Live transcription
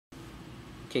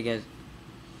Okay, guys,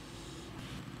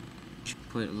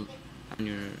 put it on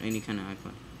your any kind of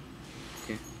iPod.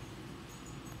 Okay,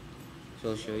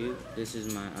 so I'll show you. This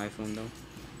is my iPhone though,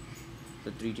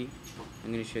 the 3G.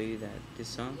 I'm gonna show you that this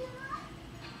song,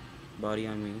 "Body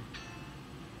on Me,"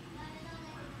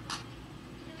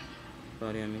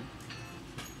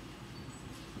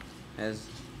 has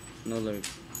no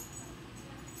lyrics.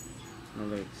 No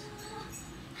lyrics.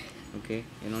 Okay,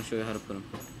 and I'll show you how to put them.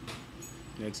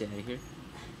 Let's get out of here,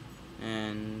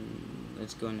 and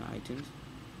let's go into iTunes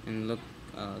and look.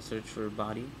 Search for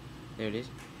 "Body." There it is,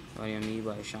 "Body on Me"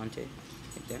 by Ashante,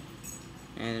 right there.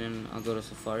 And then I'll go to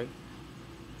Safari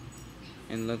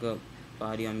and look up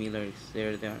 "Body on Me" lyrics.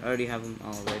 There they are. I already have them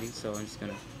already, so I'm just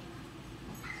gonna.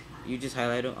 You just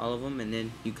highlight all of them and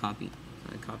then you copy.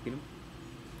 So I copied them.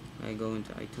 I go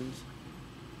into iTunes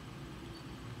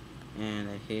and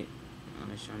I hit on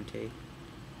Ashante,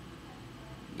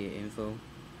 get info,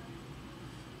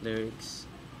 lyrics.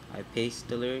 I paste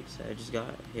the lyrics I just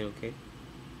got, hit OK.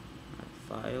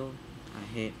 File, I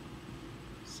hit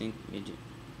sync midget.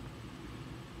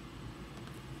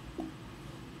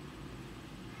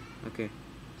 Okay,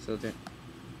 so there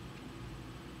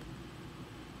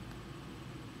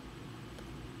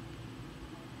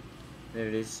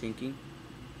it is syncing.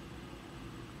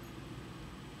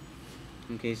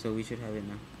 Okay, so we should have it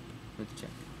now. Let's check.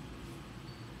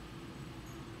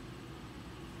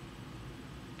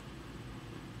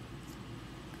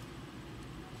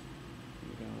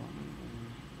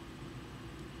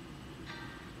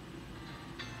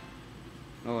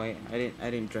 Oh, I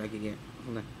didn't drag it yet.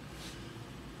 Hold on.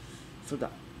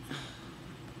 Forgot.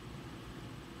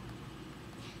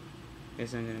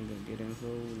 Guess I'm gonna go get info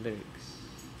lyrics.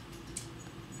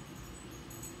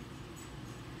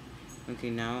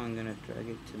 Okay, now I'm gonna drag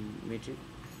it to midget.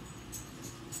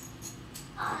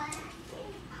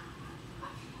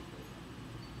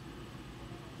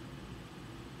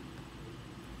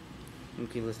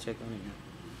 Okay, let's check on it now.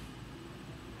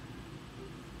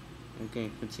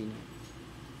 Okay, let's see now.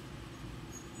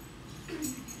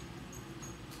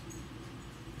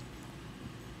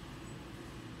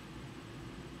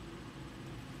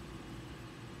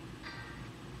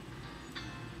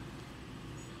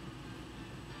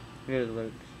 Here are the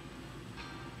lyrics.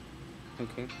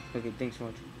 Okay, thanks for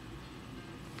watching.